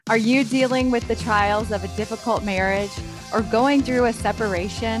Are you dealing with the trials of a difficult marriage or going through a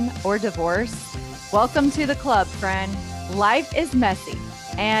separation or divorce? Welcome to the club, friend. Life is messy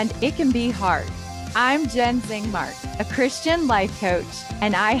and it can be hard. I'm Jen Zingmark, a Christian life coach,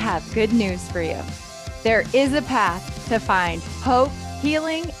 and I have good news for you. There is a path to find hope,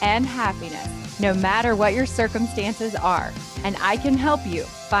 healing, and happiness, no matter what your circumstances are, and I can help you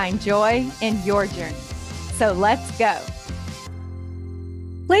find joy in your journey. So let's go.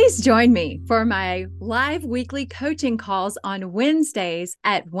 Please join me for my live weekly coaching calls on Wednesdays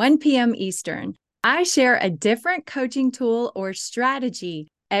at 1 p.m. Eastern. I share a different coaching tool or strategy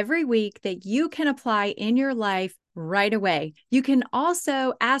every week that you can apply in your life right away. You can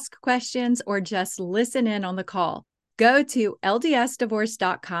also ask questions or just listen in on the call. Go to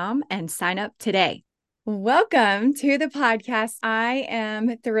ldsdivorce.com and sign up today. Welcome to the podcast. I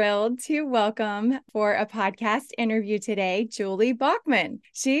am thrilled to welcome for a podcast interview today, Julie Balkman.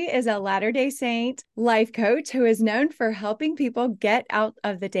 She is a Latter-day Saint life coach who is known for helping people get out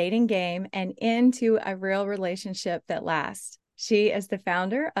of the dating game and into a real relationship that lasts. She is the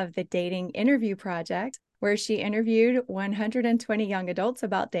founder of the Dating Interview Project, where she interviewed 120 young adults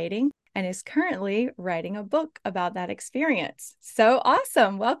about dating and is currently writing a book about that experience. So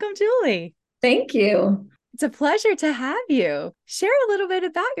awesome. Welcome, Julie. Thank you. It's a pleasure to have you. Share a little bit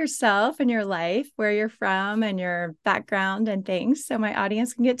about yourself and your life, where you're from and your background and things, so my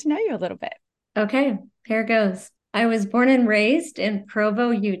audience can get to know you a little bit. Okay, here goes. I was born and raised in Provo,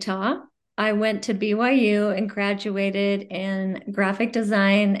 Utah. I went to BYU and graduated in graphic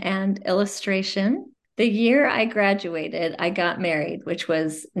design and illustration. The year I graduated, I got married, which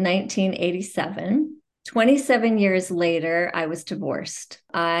was 1987. 27 years later, I was divorced.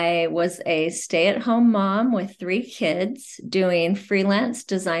 I was a stay-at-home mom with 3 kids doing freelance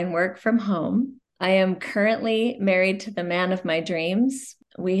design work from home. I am currently married to the man of my dreams.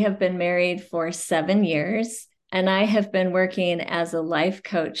 We have been married for 7 years, and I have been working as a life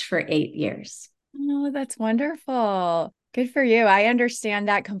coach for 8 years. Oh, that's wonderful. Good for you. I understand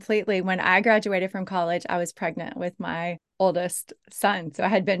that completely. When I graduated from college, I was pregnant with my oldest son. So I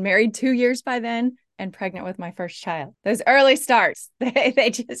had been married 2 years by then and pregnant with my first child. Those early starts,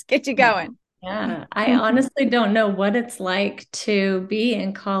 they just get you going. Yeah, I honestly don't know what it's like to be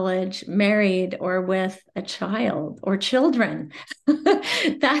in college, married, or with a child or children.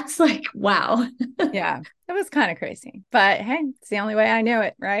 That's like, wow. Yeah, it was kind of crazy, but hey, it's the only way I knew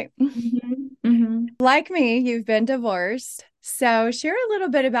it, right? Mm-hmm. Like me, you've been divorced. So share a little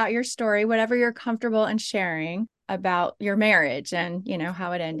bit about your story, whatever you're comfortable in sharing about your marriage and,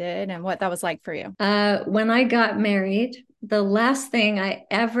 how it ended and what that was like for you. When I got married, the last thing I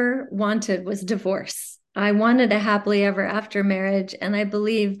ever wanted was divorce. I wanted a happily ever after marriage, and I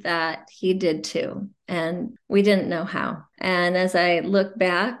believe that he did too. And we didn't know how. And as I look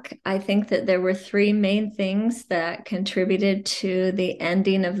back, I think that there were 3 main things that contributed to the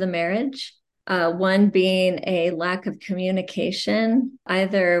ending of the marriage. One being a lack of communication.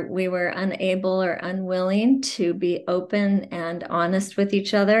 Either we were unable or unwilling to be open and honest with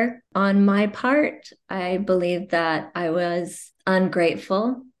each other. On my part, I believe that I was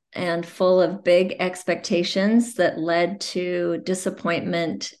ungrateful and full of big expectations that led to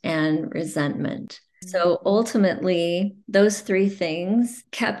disappointment and resentment. So ultimately, those 3 things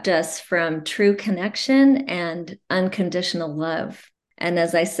kept us from true connection and unconditional love. And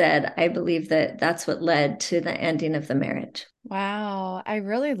as I said, I believe that that's what led to the ending of the marriage. Wow. I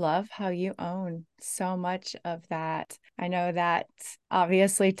really love how you own so much of that. I know that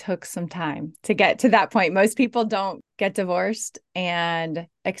obviously took some time to get to that point. Most people don't get divorced and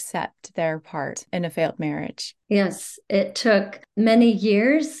accept their part in a failed marriage. Yes, it took many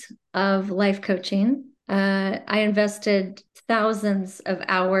years of life coaching. I invested thousands of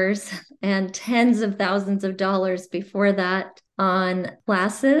hours and tens of thousands of dollars before that on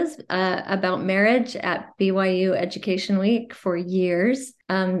classes about marriage at BYU Education Week for years,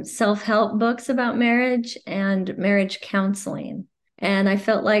 self-help books about marriage and marriage counseling. And I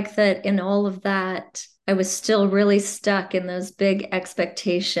felt like that in all of that, I was still really stuck in those big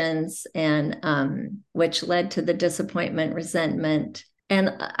expectations, and which led to the disappointment, resentment.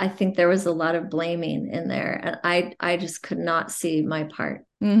 And I think there was a lot of blaming in there. And I just could not see my part.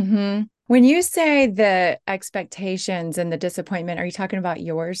 Mm-hmm. When you say the expectations and the disappointment, are you talking about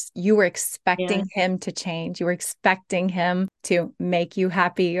yours? You were expecting him to change. You were expecting him to make you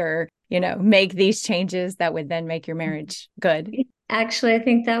happy or, make these changes that would then make your marriage good. Actually, I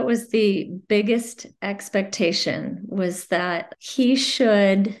think that was the biggest expectation, was that he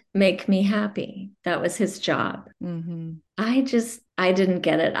should make me happy. That was his job. Mm-hmm. I didn't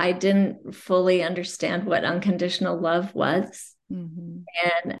get it. I didn't fully understand what unconditional love was. Mm-hmm.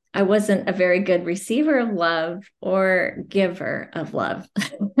 And I wasn't a very good receiver of love or giver of love.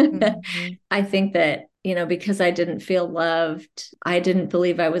 Mhm. I think that, because I didn't feel loved, I didn't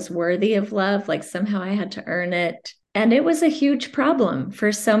believe I was worthy of love, like somehow I had to earn it. And it was a huge problem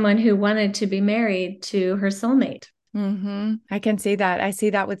for someone who wanted to be married to her soulmate. I can see that. I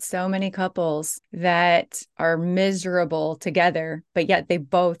see that with so many couples that are miserable together, but yet they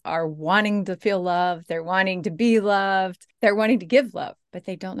both are wanting to feel loved. They're wanting to be loved. They're wanting to give love, but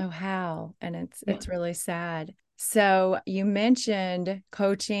they don't know how. And it's really sad. So you mentioned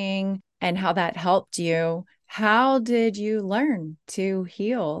coaching and how that helped you. How did you learn to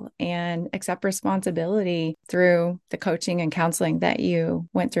heal and accept responsibility through the coaching and counseling that you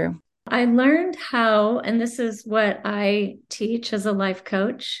went through? I learned how, and this is what I teach as a life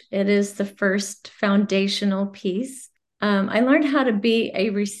coach. It is the first foundational piece. I learned how to be a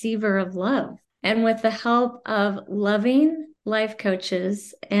receiver of love. And with the help of loving life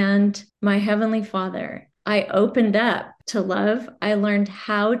coaches and my Heavenly Father, I opened up to love. I learned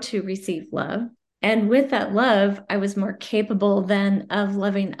how to receive love. And with that love, I was more capable then of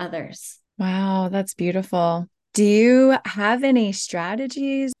loving others. Wow, that's beautiful. Do you have any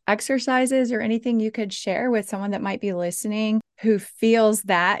strategies, exercises, or anything you could share with someone that might be listening who feels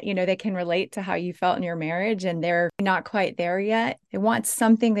that, they can relate to how you felt in your marriage and they're not quite there yet? They want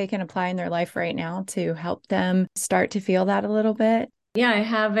something they can apply in their life right now to help them start to feel that a little bit. Yeah, I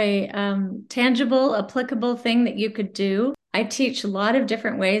have a tangible, applicable thing that you could do. I teach a lot of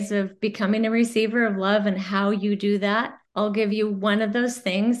different ways of becoming a receiver of love and how you do that. I'll give you one of those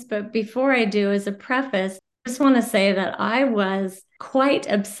things. But before I do, as a preface, I just want to say that I was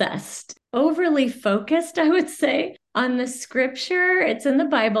quite obsessed, overly focused, I would say, on the scripture. It's in the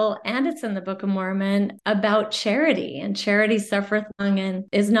Bible and it's in the Book of Mormon about charity, and charity suffereth long and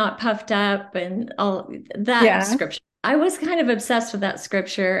is not puffed up, and all that Yeah. scripture. I was kind of obsessed with that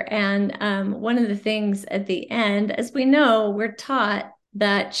scripture. And one of the things at the end, as we know, we're taught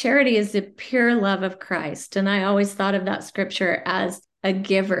that charity is the pure love of Christ. And I always thought of that scripture as a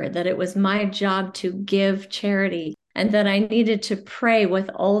giver, that it was my job to give charity and that I needed to pray with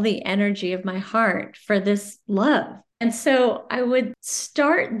all the energy of my heart for this love. And so I would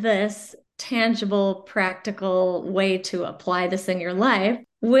start this tangible, practical way to apply this in your life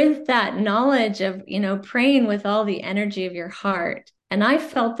with that knowledge of, praying with all the energy of your heart. And I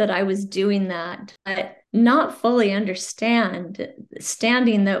felt that I was doing that, but not fully understanding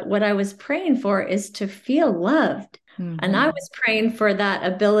that what I was praying for is to feel loved. And I was praying for that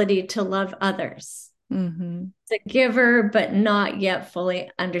ability to love others. It's a giver, but not yet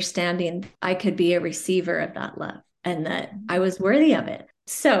fully understanding I could be a receiver of that love and that I was worthy of it.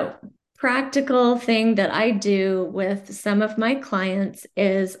 So, practical thing that I do with some of my clients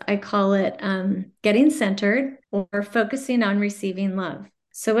is I call it getting centered or focusing on receiving love.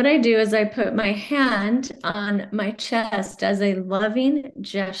 So what I do is I put my hand on my chest as a loving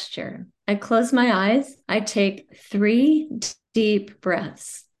gesture. I close my eyes. I take 3 deep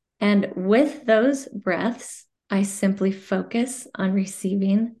breaths. And with those breaths, I simply focus on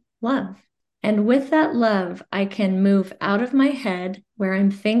receiving love. And with that love, I can move out of my head where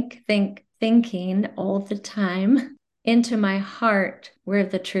I'm thinking all the time into my heart where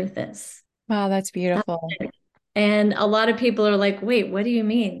the truth is. Wow, that's beautiful. And a lot of people are like, wait, what do you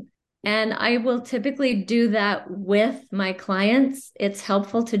mean? And I will typically do that with my clients. It's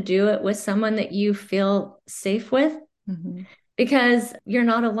helpful to do it with someone that you feel safe with because you're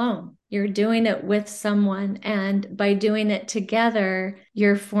not alone. You're doing it with someone. And by doing it together,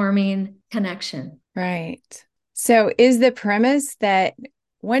 you're forming connection. Right. So is the premise that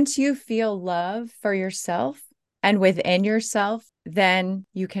once you feel love for yourself and within yourself, then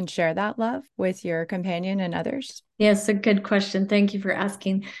you can share that love with your companion and others? Yes, a good question. Thank you for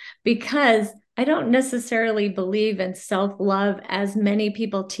asking. Because I don't necessarily believe in self-love as many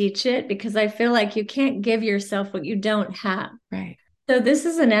people teach it, because I feel like you can't give yourself what you don't have. Right. So this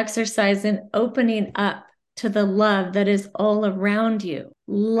is an exercise in opening up to the love that is all around you.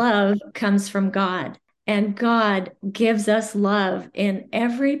 Love comes from God, and God gives us love in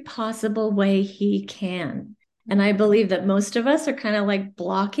every possible way He can. And I believe that most of us are kind of like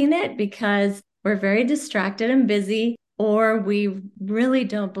blocking it because we're very distracted and busy, or we really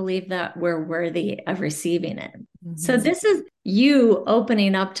don't believe that we're worthy of receiving it. So this is you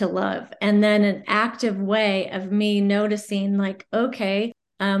opening up to love, and then an active way of me noticing like, okay,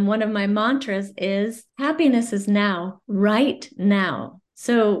 one of my mantras is happiness is now, right now.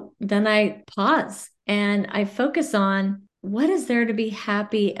 So then I pause and I focus on what is there to be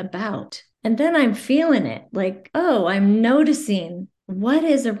happy about? And then I'm feeling it like, oh, I'm noticing what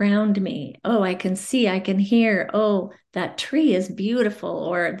is around me? Oh, I can see, I can hear. Oh, that tree is beautiful,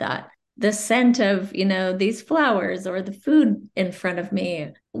 or that the scent of, these flowers or the food in front of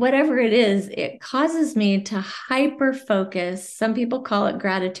me. Whatever it is, it causes me to hyper focus. Some people call it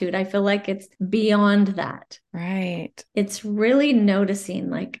gratitude. I feel like it's beyond that. Right. It's really noticing,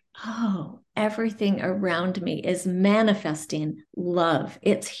 like, oh, everything around me is manifesting love.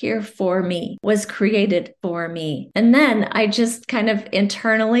 It's here for me, was created for me. And then I just kind of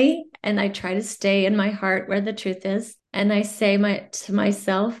internally, and I try to stay in my heart where the truth is. And I say to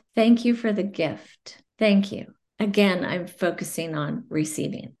myself, thank you for the gift. Thank you. Again, I'm focusing on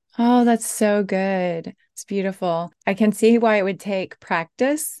receiving. Oh, that's so good. It's beautiful. I can see why it would take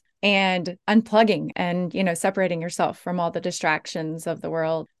practice and unplugging and, separating yourself from all the distractions of the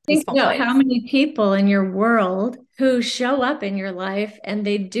world. Think Peaceful about how place. many people in your world who show up in your life and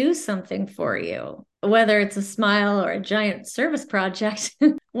they do something for you, whether it's a smile or a giant service project,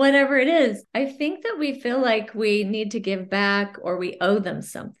 whatever it is. I think that we feel like we need to give back or we owe them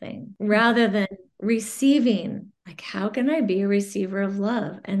something rather than receiving. Like, how can I be a receiver of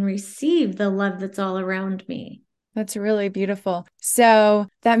love and receive the love that's all around me? That's really beautiful. So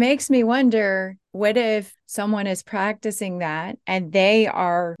that makes me wonder, what if someone is practicing that and they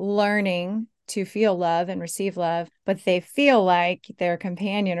are learning to feel love and receive love, but they feel like their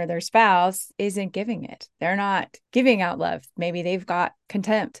companion or their spouse isn't giving it. They're not giving out love. Maybe they've got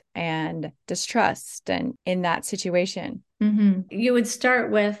contempt and distrust and in that situation. Mm-hmm. You would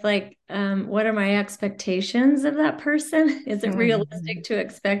start with like, what are my expectations of that person? Is it realistic Mhm. to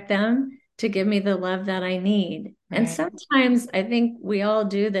expect them to give me the love that I need? And Right. sometimes I think we all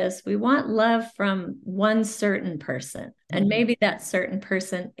do this. We want love from one certain person, and maybe that certain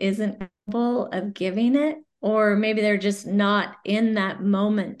person isn't capable of giving it, or maybe they're just not in that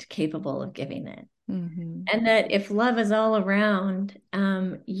moment capable of giving it. Mm-hmm. And that if love is all around,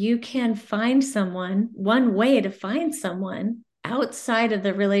 you can find someone, one way to find someone outside of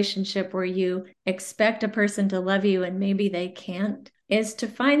the relationship where you expect a person to love you and maybe they can't, is to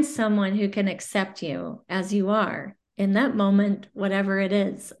find someone who can accept you as you are in that moment, whatever it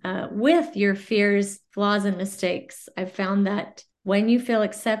is, with your fears, flaws, and mistakes. I've found that when you feel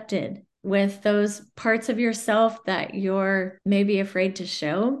accepted with those parts of yourself that you're maybe afraid to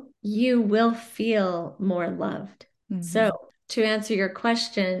show, you will feel more loved. Mm-hmm. So, to answer your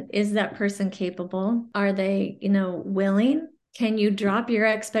question, is that person capable? Are they, willing? Can you drop your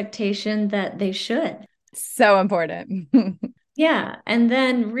expectation that they should? So important. Yeah. And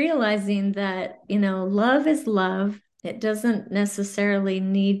then realizing that, love is love. It doesn't necessarily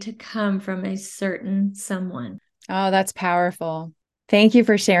need to come from a certain someone. Oh, that's powerful. Thank you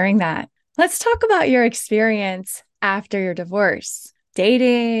for sharing that. Let's talk about your experience after your divorce,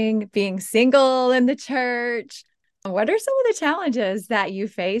 dating, being single in the church. What are some of the challenges that you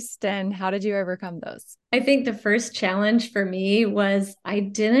faced and how did you overcome those? I think the first challenge for me was I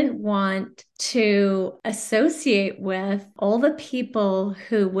didn't want to associate with all the people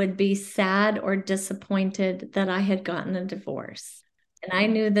who would be sad or disappointed that I had gotten a divorce. And I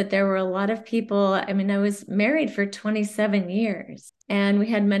knew that there were a lot of people. I mean, I was married for 27 years and we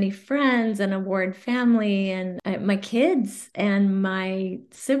had many friends and a ward family and my kids and my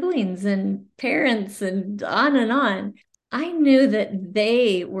siblings and parents and on and on. I knew that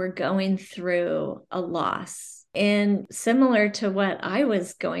they were going through a loss. And similar to what I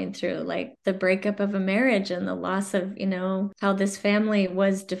was going through, like the breakup of a marriage and the loss of, how this family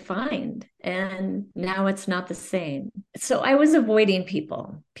was defined. And now it's not the same. So I was avoiding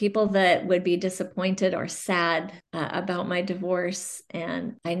people that would be disappointed or sad about my divorce.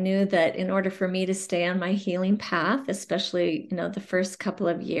 And I knew that in order for me to stay on my healing path, especially, the first couple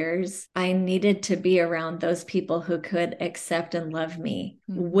of years, I needed to be around those people who could accept and love me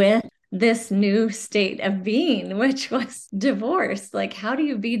with this new state of being, which was divorce. Like, how do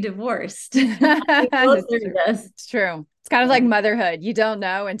you be divorced? How do you go That's through true. this? It's true. It's kind of like motherhood. You don't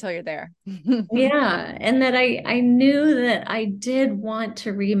know until you're there. Yeah, and that I knew that I did want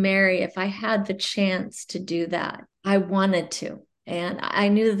to remarry if I had the chance to do that. I wanted to. And I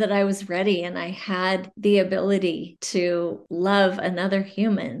knew that I was ready and I had the ability to love another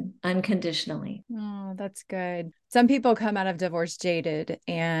human unconditionally. Oh, that's good. Some people come out of divorce jaded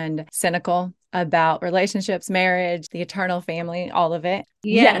and cynical about relationships, marriage, the eternal family, all of it.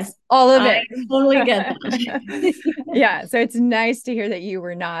 Yes, Yes, all of I it. totally get that. Yeah. So it's nice to hear that you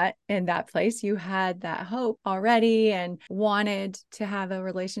were not in that place. You had that hope already and wanted to have a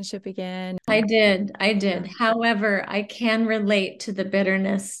relationship again. I did. I Yeah. did. However, I can relate to the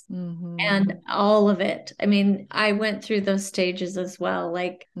bitterness Mm-hmm. and all of it. I mean, I went through those stages as well.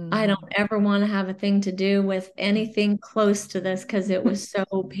 Like, I don't Mm-hmm. ever want to have a thing to do with anything close to this because it was so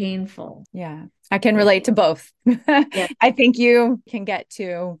painful. Yeah, I can Yeah. relate to both. Yeah. I think you can get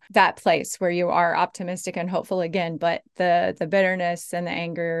to that place where you are optimistic and hopeful again, but the bitterness and the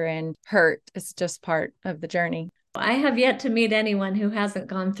anger and hurt is just part of the journey. I have yet to meet anyone who hasn't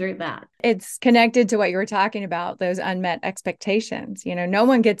gone through that. It's connected to what you were talking about, those unmet expectations. No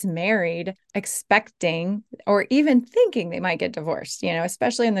one gets married expecting or even thinking they might get divorced,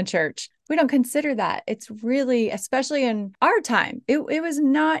 especially in the church. We don't consider that. It's really, especially in our time, it was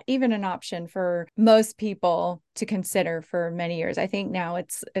not even an option for most people to consider for many years. I think now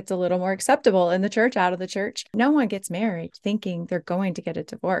it's a little more acceptable in the church, out of the church. No one gets married thinking they're going to get a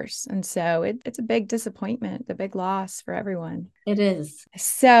divorce. And so it's a big disappointment, a big loss for everyone. It is.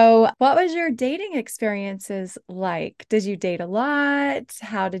 So, what was your dating experiences like? Did you date a lot?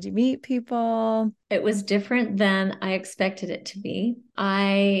 How did you meet people? It was different than I expected it to be.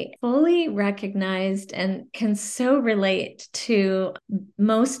 I fully recognized and can so relate to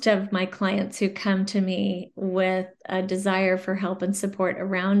most of my clients who come to me with a desire for help and support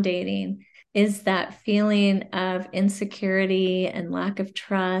around dating is that feeling of insecurity and lack of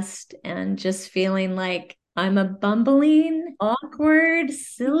trust and just feeling like I'm a bumbling, awkward,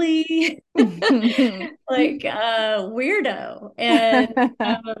 silly, like weirdo.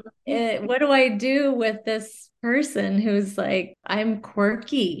 And what do I do with this person who's like, I'm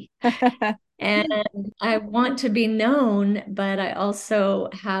quirky and I want to be known, but I also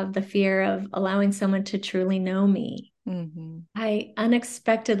have the fear of allowing someone to truly know me. Mhm. I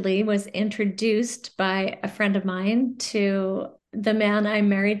unexpectedly was introduced by a friend of mine to the man I'm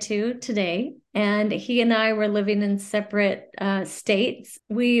married to today. And he and I were living in separate states.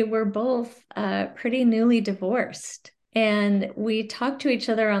 We were both pretty newly divorced. And we talked to each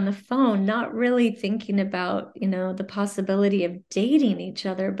other on the phone, not really thinking about, the possibility of dating each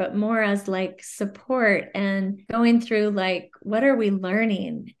other, but more as like support and going through like, what are we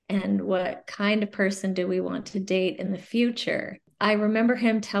learning and what kind of person do we want to date in the future? I remember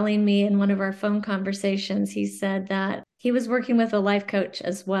him telling me in one of our phone conversations, he said that he was working with a life coach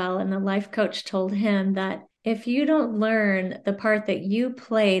as well. And the life coach told him that if you don't learn the part that you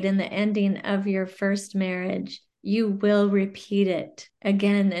played in the ending of your first marriage, you will repeat it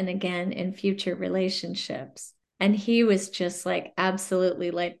again and again in future relationships. And he was just like,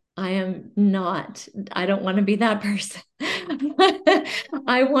 absolutely like, I don't want to be that person.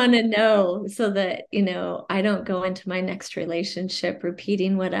 I want to know so that, I don't go into my next relationship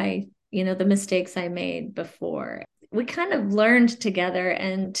repeating the mistakes I made before. We kind of learned together,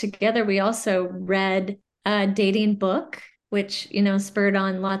 and together we also read a dating book, which, spurred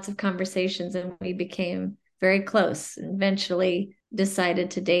on lots of conversations, and we became very close and eventually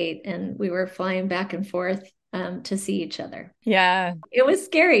decided to date. And we were flying back and forth to see each other. Yeah. It was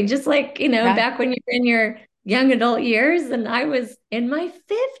scary, just like, Yeah. back when you were in your young adult years and I was in my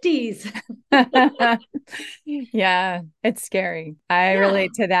 50s. Yeah, it's scary. I Yeah.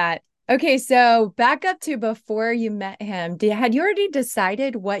 relate to that. Okay, so back up to before you met him. Had you already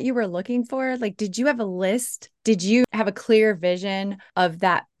decided what you were looking for? Like, did you have a list? Did you have a clear vision of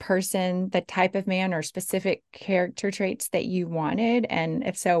that person, the type of man or specific character traits that you wanted? And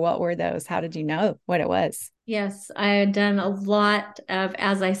if so, what were those? How did you know what it was? Yes, I had done a lot of,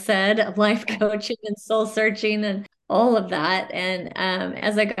 as I said, of life coaching and soul searching and all of that. And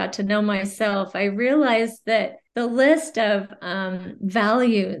as I got to know myself, I realized that the list of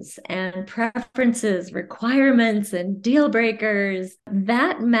values and preferences, requirements, and deal breakers,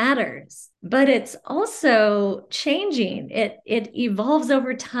 that matters. But it's also changing. It evolves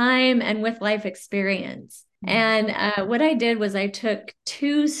over time and with life experience. And what I did was I took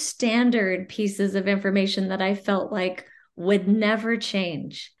two standard pieces of information that I felt like would never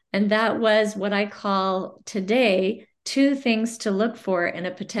change. And that was what I call today two things to look for in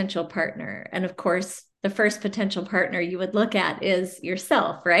a potential partner. And of course, the first potential partner you would look at is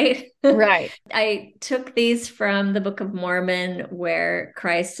yourself, right? Right. I took these from the Book of Mormon, where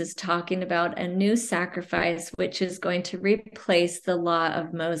Christ is talking about a new sacrifice, which is going to replace the law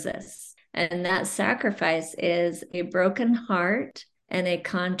of Moses. And that sacrifice is a broken heart and a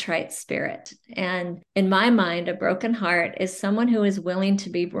contrite spirit. And in my mind, a broken heart is someone who is willing to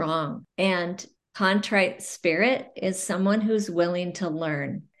be wrong. And contrite spirit is someone who's willing to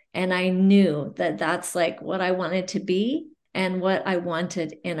learn. And I knew that that's like what I wanted to be and what I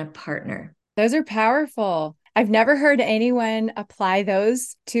wanted in a partner. Those are powerful. I've never heard anyone apply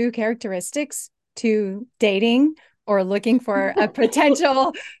those two characteristics to dating or looking for a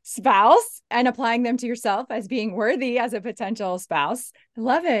potential spouse and applying them to yourself as being worthy as a potential spouse. I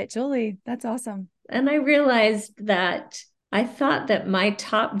love it, Julie. That's awesome. And I realized that I thought that my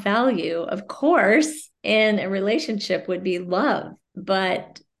top value, of course, in a relationship would be love.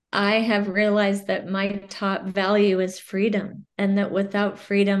 But I have realized that my top value is freedom, and that without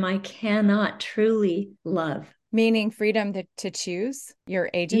freedom, I cannot truly love. Meaning freedom to choose your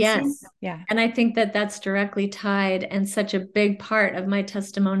agency. Yes. Yeah. And I think that that's directly tied, and such a big part of my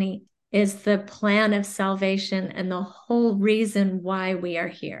testimony is the plan of salvation and the whole reason why we are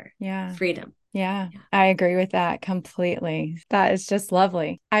here. Yeah. Freedom. Yeah, Yeah. I agree with that completely. That is just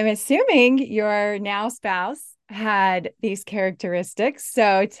lovely. I'm assuming your now spouse had these characteristics.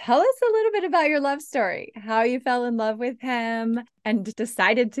 So tell us a little bit about your love story, how you fell in love with him and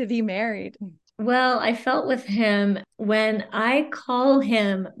decided to be married. Well, I felt with him when I call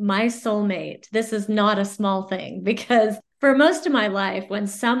him my soulmate. This is not a small thing because for most of my life, when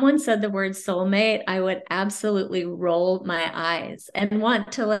someone said the word soulmate, I would absolutely roll my eyes and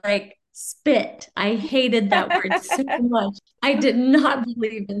want to like spit. I hated that word so much. I did not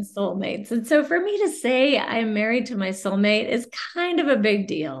believe in soulmates. And so for me to say I'm married to my soulmate is kind of a big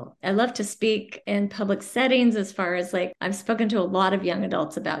deal. I love to speak in public settings as far as like I've spoken to a lot of young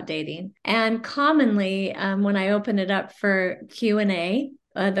adults about dating. And commonly when I open it up for Q&A,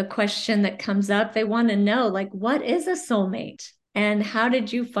 the question that comes up, they want to know like, what is a soulmate? And how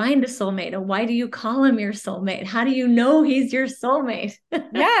did you find a soulmate? And why do you call him your soulmate? How do you know he's your soulmate?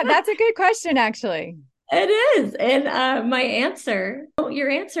 Yeah, that's a good question, actually. It is. And my answer, your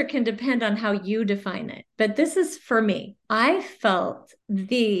answer can depend on how you define it. But this is for me. I felt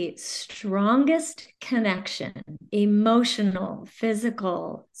the strongest connection, emotional,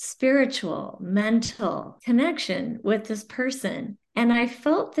 physical, spiritual, mental connection with this person. And I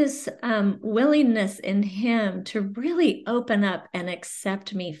felt this willingness in him to really open up and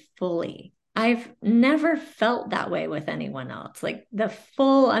accept me fully. I've never felt that way with anyone else, like the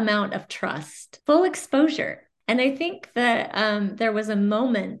full amount of trust, full exposure. And I think that there was a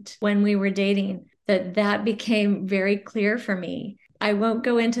moment when we were dating that became very clear for me. I won't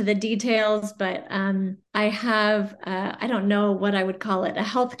go into the details, but I have, I don't know what I would call it, a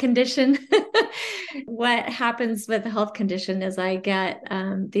health condition. What happens with a health condition is I get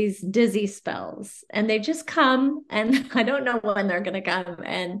these dizzy spells and they just come and I don't know when they're going to come.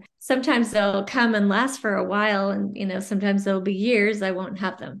 And sometimes they'll come and last for a while. And, you know, sometimes there'll be years I won't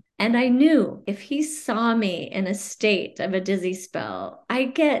have them. And I knew if he saw me in a state of a dizzy spell, I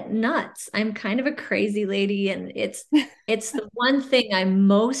get nuts. I'm kind of a crazy lady. And it's the one thing I'm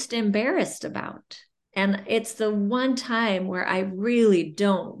most embarrassed about. And it's the one time where I really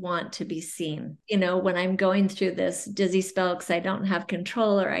don't want to be seen. You know, when I'm going through this dizzy spell because I don't have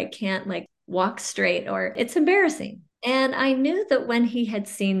control or I can't like walk straight or it's embarrassing. And I knew that when he had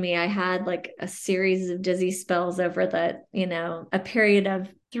seen me, I had like a series of dizzy spells over a period of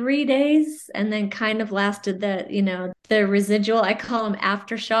 3 days and then kind of lasted the residual. I call them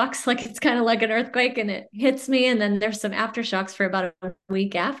aftershocks. Like it's kind of like an earthquake and it hits me. And then there's some aftershocks for about a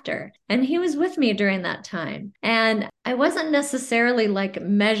week after. And he was with me during that time. And I wasn't necessarily like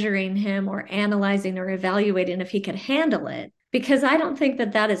measuring him or analyzing or evaluating if he could handle it because I don't think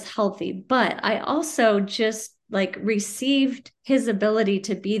that is healthy. But I also just like received his ability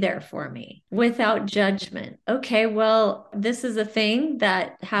to be there for me without judgment. Okay, well, this is a thing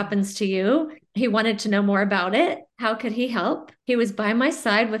that happens to you. He wanted to know more about it. How could he help? He was by my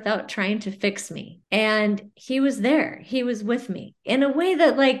side without trying to fix me. And he was there. He was with me in a way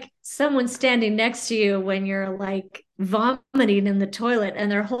that like someone standing next to you when you're like vomiting in the toilet and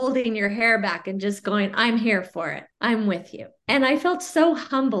they're holding your hair back and just going, I'm here for it. I'm with you. And I felt so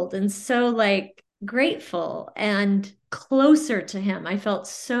humbled and so like grateful and closer to him. I felt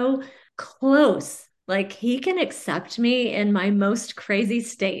so close. Like he can accept me in my most crazy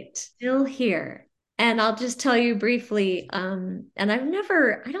state, still here. And I'll just tell you briefly, and I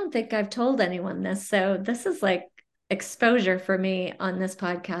don't think I've told anyone this. So this is like exposure for me on this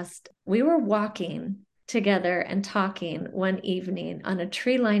podcast. We were walking together and talking one evening on a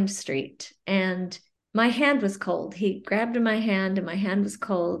tree-lined street, and my hand was cold. He grabbed my hand and my hand was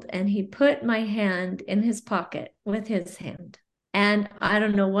cold, and he put my hand in his pocket with his hand. And I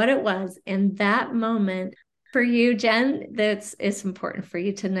don't know what it was in that moment for you, Jen, it's important for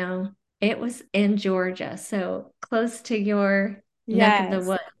you to know. It was in Georgia, so close to your neck of the Yes,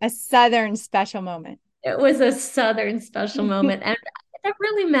 woods. a Southern special moment. It was a Southern special moment. And that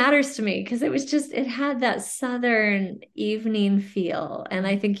really matters to me because it was just, it had that Southern evening feel. And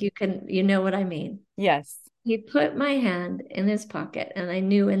I think you know what I mean. Yes. He put my hand in his pocket, and I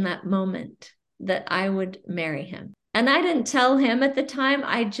knew in that moment that I would marry him. And I didn't tell him at the time.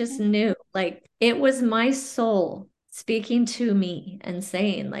 I just knew, like, it was my soul speaking to me and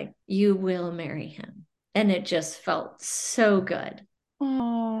saying, like, you will marry him. And it just felt so good.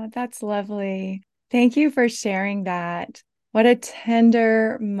 Oh, that's lovely. Thank you for sharing that. What a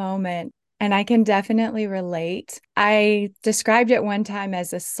tender moment. And I can definitely relate. I described it one time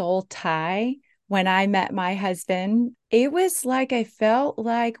as a soul tie when I met my husband. It was like I felt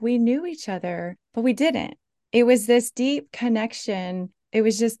like we knew each other, but we didn't. It was this deep connection. It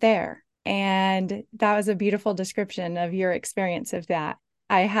was just there. And that was a beautiful description of your experience of that.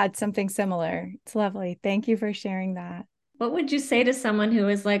 I had something similar. It's lovely. Thank you for sharing that. What would you say to someone who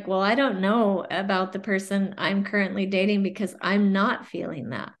is like, well, I don't know about the person I'm currently dating because I'm not feeling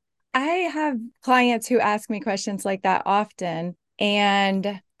that? I have clients who ask me questions like that often,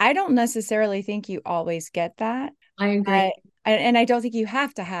 and I don't necessarily think you always get that. I I, agree. and I don't think you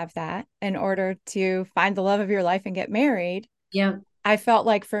have to have that in order to find the love of your life and get married. Yeah. I felt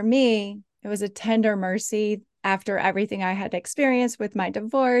like for me, it was a tender mercy after everything I had experienced with my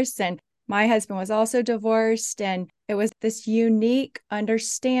divorce. And my husband was also divorced. And it was this unique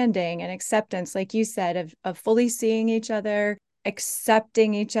understanding and acceptance, like you said, of fully seeing each other,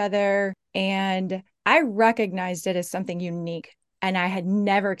 accepting each other. And I recognized it as something unique and I had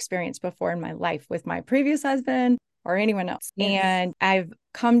never experienced before in my life with my previous husband or anyone else. Yes. And I've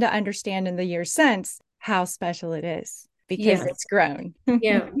come to understand in the years since how special it is because Yes. it's grown.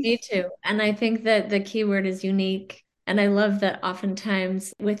 Yeah, me too. And I think that the key word is unique. And I love that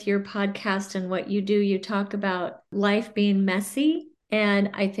oftentimes with your podcast and what you do, you talk about life being messy.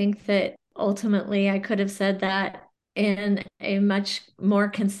 And I think that ultimately I could have said that in a much more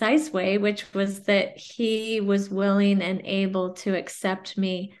concise way, which was that he was willing and able to accept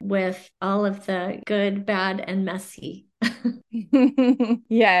me with all of the good, bad, and messy.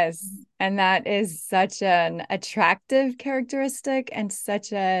 Yes. And that is such an attractive characteristic and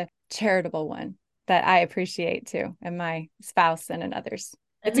such a charitable one that I appreciate too, and my spouse and in others.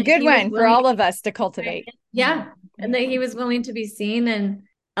 And It's a that good he was one for willing all to of us to be, cultivate. yeah, and Yeah. that he was willing to be seen and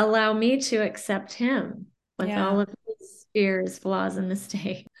allow me to accept him with Yeah. all of his fears, flaws, and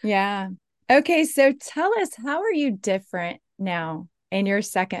mistakes. Yeah. Okay, so tell us, how are you different now in your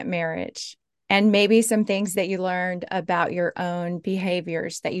second marriage? And maybe some things that you learned about your own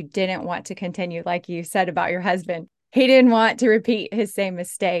behaviors that you didn't want to continue, like you said about your husband. He didn't want to repeat his same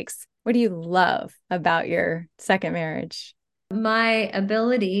mistakes. What do you love about your second marriage? My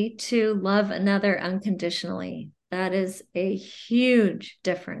ability to love another unconditionally, that is a huge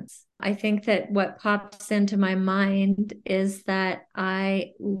difference. I think that what pops into my mind is that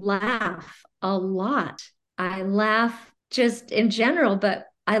I laugh a lot. I laugh just in general, but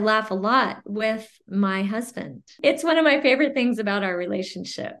I laugh a lot with my husband. It's one of my favorite things about our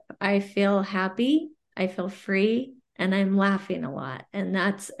relationship. I feel happy, I feel free, and I'm laughing a lot. And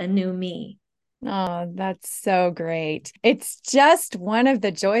that's a new me. Oh, that's so great. It's just one of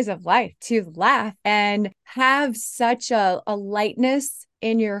the joys of life to laugh and have such a lightness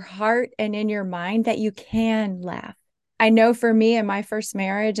in your heart and in your mind that you can laugh. I know for me in my first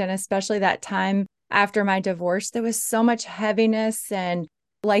marriage, and especially that time after my divorce, there was so much heaviness and,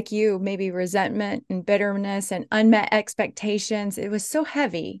 like you, maybe resentment and bitterness and unmet expectations. It was so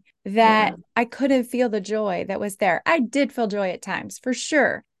heavy that Yeah. I couldn't feel the joy that was there. I did feel joy at times, for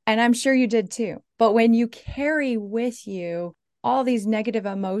sure. And I'm sure you did too. But when you carry with you all these negative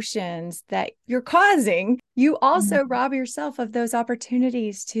emotions that you're causing, you also Mhm. rob yourself of those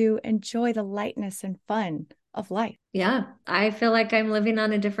opportunities to enjoy the lightness and fun of life. Yeah. I feel like I'm living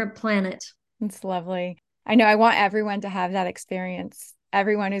on a different planet. It's lovely. I know I want everyone to have that experience.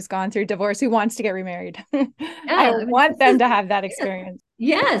 Everyone who's gone through divorce who wants to get remarried. I Yeah, I mean, want this them is, to have that experience.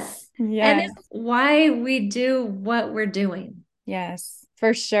 yes. And Yes. it's why we do what we're doing. Yes,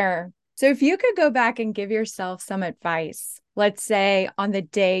 for sure. So if you could go back and give yourself some advice, let's say on the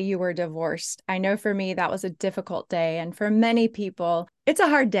day you were divorced. I know for me that was a difficult day. And for many people, it's a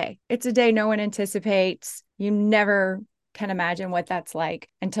hard day. It's a day no one anticipates. You never can imagine what that's like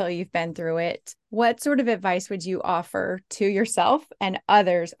until you've been through it. What sort of advice would you offer to yourself and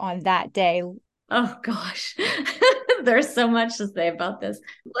others on that day? Oh gosh. There's so much to say about this.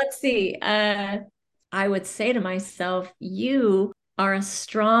 Let's see. I would say to myself, you are a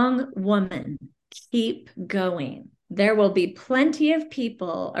strong woman. Keep going. There will be plenty of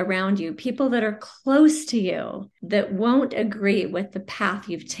people around you, people that are close to you that won't agree with the path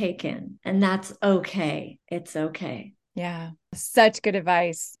you've taken. And that's okay. It's okay. Yeah. Such good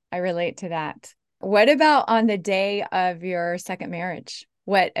advice. I relate to that. What about on the day of your second marriage?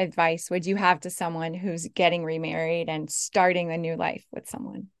 What advice would you have to someone who's getting remarried and starting a new life with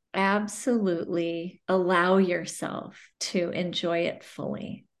someone? Absolutely allow yourself to enjoy it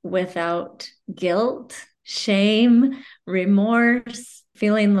fully without guilt, shame, remorse,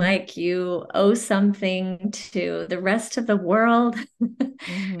 feeling like you owe something to the rest of the world.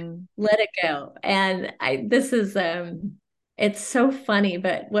 Mm-hmm. Let it go. And this is it's so funny,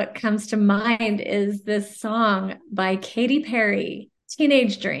 but what comes to mind is this song by Katy Perry,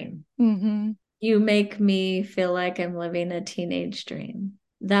 Teenage Dream. Mm-hmm. You make me feel like I'm living a teenage dream.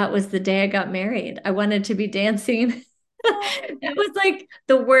 That was the day I got married. I wanted to be dancing. That was like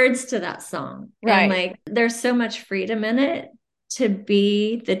the words to that song. And Right. like there's so much freedom in it to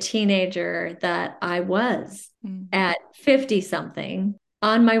be the teenager that I was Mhm. at 50 something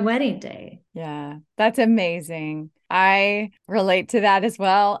on my wedding day. Yeah, that's amazing. I relate to that as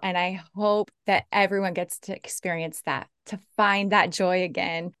well. And I hope that everyone gets to experience that, to find that joy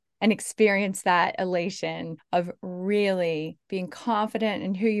again and experience that elation of really being confident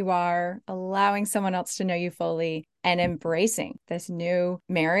in who you are, allowing someone else to know you fully, and embracing this new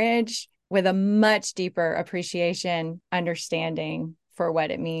marriage with a much deeper appreciation, understanding for what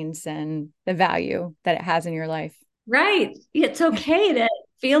it means and the value that it has in your life. Right. It's okay to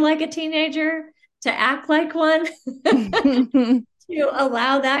feel like a teenager, to act like one, to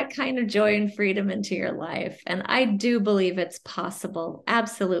allow that kind of joy and freedom into your life. And I do believe it's possible.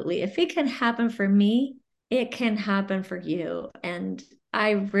 Absolutely. If it can happen for me, it can happen for you. And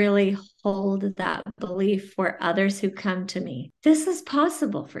I really hold that belief for others who come to me. This is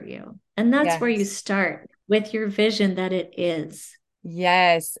possible for you. And that's where you Yes. start with your vision that it is.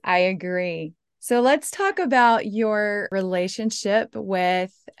 Yes, I agree. So let's talk about your relationship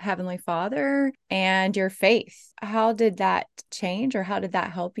with Heavenly Father and your faith. How did that change, or how did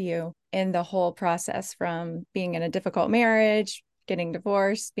that help you in the whole process from being in a difficult marriage, getting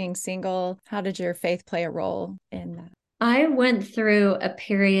divorced, being single? How did your faith play a role in that? I went through a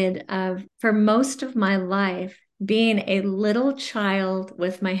period of, for most of my life, being a little child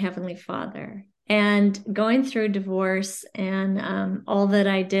with my Heavenly Father and going through divorce and all that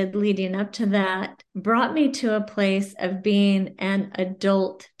I did leading up to that brought me to a place of being an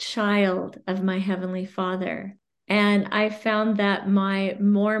adult child of my Heavenly Father. And I found that my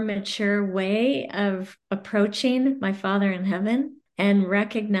more mature way of approaching my Father in heaven and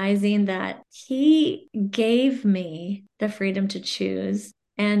recognizing that He gave me the freedom to choose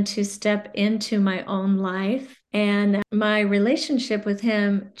and to step into my own life. And my relationship with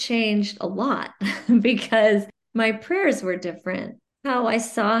Him changed a lot because my prayers were different. How I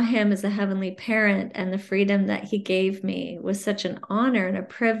saw Him as a heavenly parent and the freedom that He gave me was such an honor and a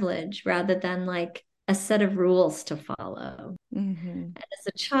privilege rather than like a set of rules to follow. Mm-hmm. As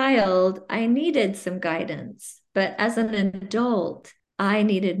a child, I needed some guidance, but as an adult, I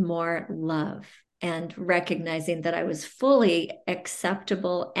needed more love and recognizing that I was fully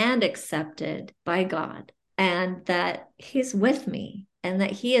acceptable and accepted by God and that He's with me and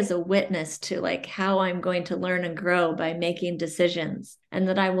that He is a witness to like how I'm going to learn and grow by making decisions and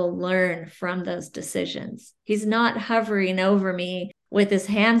that I will learn from those decisions. He's not hovering over me with his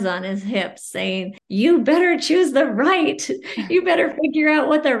hands on his hips saying, "You better choose the right. You better figure out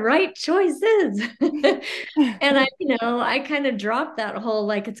what the right choice is." And I kind of dropped that whole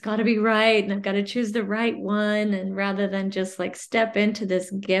like it's got to be right and I've got to choose the right one. And rather than just like step into this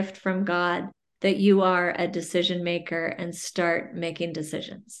gift from God that you are a decision maker and start making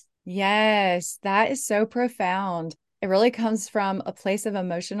decisions. Yes, that is so profound. It really comes from a place of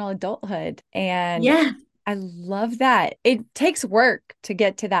emotional adulthood. And Yeah. I love that. It takes work to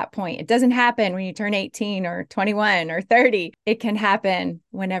get to that point. It doesn't happen when you turn 18 or 21 or 30. It can happen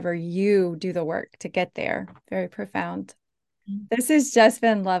whenever you do the work to get there. Very profound. This has just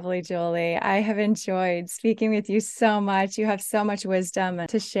been lovely, Julie. I have enjoyed speaking with you so much. You have so much wisdom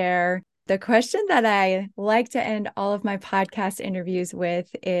to share. The question that I like to end all of my podcast interviews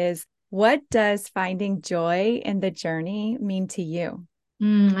with is, what does finding joy in the journey mean to you?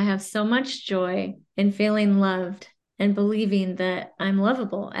 I have so much joy in feeling loved and believing that I'm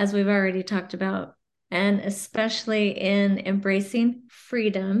lovable, as we've already talked about, and especially in embracing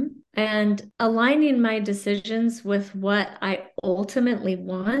freedom and aligning my decisions with what I ultimately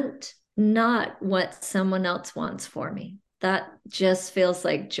want, not what someone else wants for me. That just feels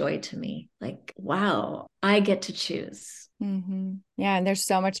like joy to me. Like, wow, I get to choose. Yeah, and there's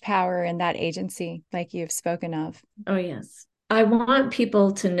so much power in that agency, like you've spoken of. Oh, yes. I want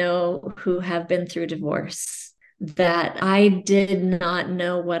people to know who have been through divorce that I did not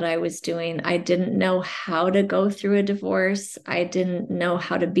know what I was doing. I didn't know how to go through a divorce. I didn't know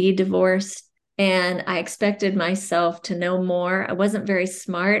how to be divorced. And I expected myself to know more. I wasn't very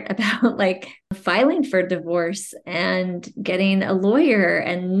smart about like filing for divorce and getting a lawyer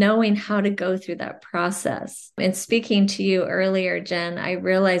and knowing how to go through that process. And speaking to you earlier, Jen, I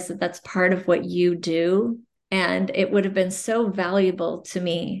realized that that's part of what you do. And it would have been so valuable to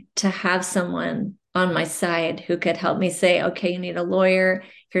me to have someone on my side who could help me say, okay, you need a lawyer.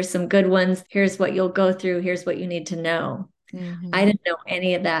 Here's some good ones. Here's what you'll go through. Here's what you need to know. I didn't know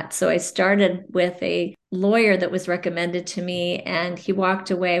any of that. So I started with a lawyer that was recommended to me, and he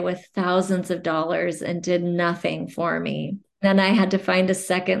walked away with thousands of dollars and did nothing for me. Then I had to find a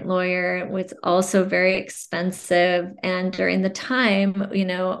second lawyer. It was also very expensive. And during the time,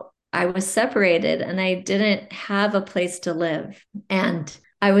 I was separated and I didn't have a place to live. And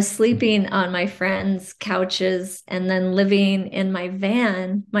I was sleeping on my friends' couches and then living in my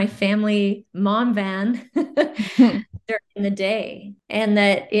van, my family mom van, during the day. And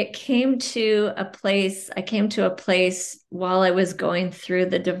that it came to a place, I came to a place while I was going through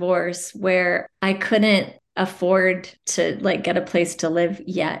the divorce where I couldn't afford to like get a place to live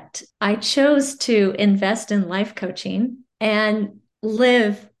yet. I chose to invest in life coaching and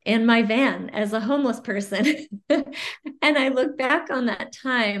live in my van as a homeless person. And I look back on that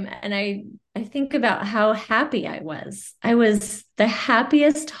time and I think about how happy I was. I was the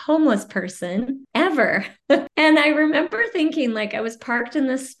happiest homeless person ever. And I remember thinking, like, I was parked in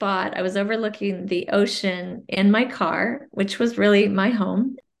this spot, I was overlooking the ocean in my car, which was really my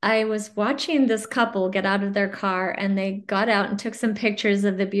home. I was watching this couple get out of their car and they got out and took some pictures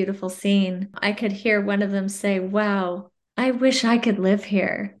of the beautiful scene. I could hear one of them say, "Wow, I wish I could live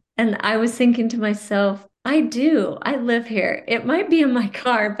here." And I was thinking to myself, I do. I live here. It might be in my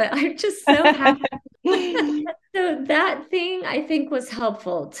car, but I'm just so happy. So that thing I think was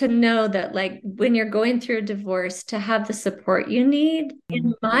helpful to know that like when you're going through a divorce, to have the support you need,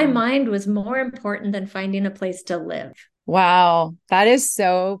 in my mind, was more important than finding a place to live. Wow, that is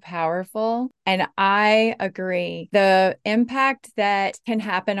so powerful. And I agree. The impact that can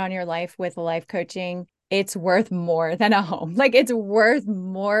happen on your life with life coaching, it's worth more than a home. Like it's worth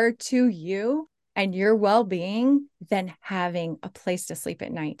more to you and your well-being than having a place to sleep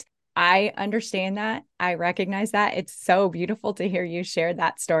at night. I understand that. I recognize that. It's so beautiful to hear you share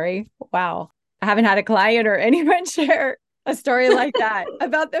that story. Wow. I haven't had a client or anyone share a story like that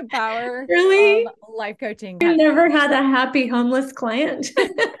about the power of Really? life coaching. You never had a happy homeless client?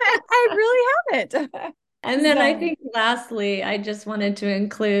 I really haven't. And then I So, think lastly, I just wanted to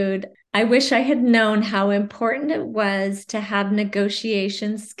include, I wish I had known how important it was to have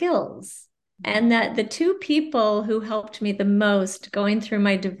negotiation skills. And that the two people who helped me the most going through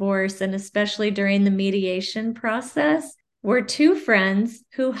my divorce, and especially during the mediation process, were two friends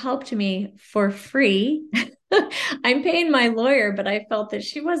who helped me for free. I'm paying my lawyer, but I felt that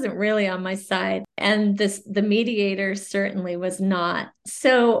she wasn't really on my side. And the mediator certainly was not.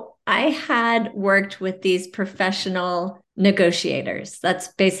 So I had worked with these professional negotiators. That's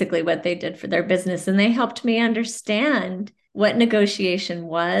basically what they did for their business. And they helped me understand what negotiation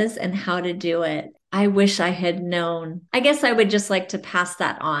was and how to do it. I wish I had known. I guess I would just like to pass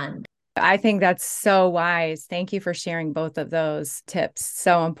that on. I think that's so wise. Thank you for sharing both of those tips.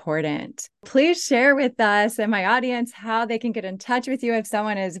 So important. Please share with us and my audience how they can get in touch with you if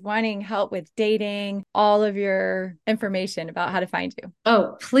someone is wanting help with dating, all of your information about how to find you.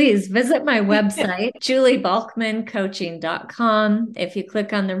 Oh, please visit my website, juliebalkmancoaching.com. If you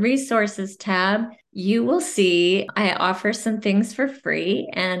click on the resources tab, you will see I offer some things for free.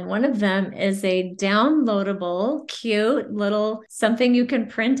 And one of them is a downloadable, cute little something you can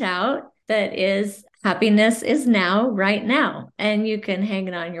print out that is happiness is now, right now. And you can hang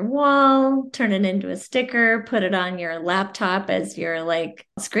it on your wall, turn it into a sticker, put it on your laptop as your like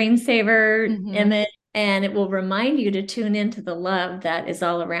screensaver image. And it will remind you to tune into the love that is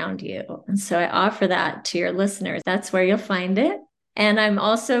all around you. And so I offer that to your listeners. That's where you'll find it. And I'm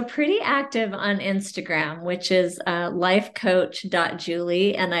also pretty active on Instagram, which is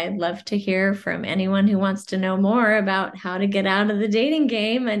lifecoach.julie. And I'd love to hear from anyone who wants to know more about how to get out of the dating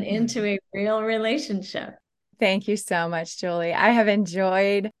game and into a real relationship. Thank you so much, Julie. I have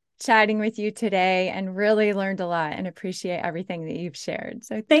enjoyed chatting with you today and really learned a lot and appreciate everything that you've shared.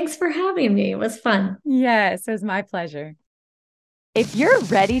 So thanks for having me. It was fun. Yes, it was my pleasure. If you're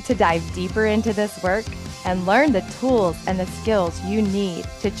ready to dive deeper into this work and learn the tools and the skills you need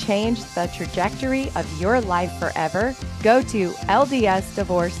to change the trajectory of your life forever, go to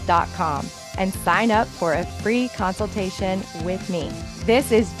ldsdivorce.com. and sign up for a free consultation with me.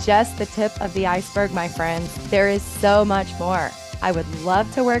 This is just the tip of the iceberg, my friends. There is so much more. I would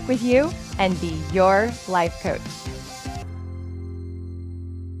love to work with you and be your life coach.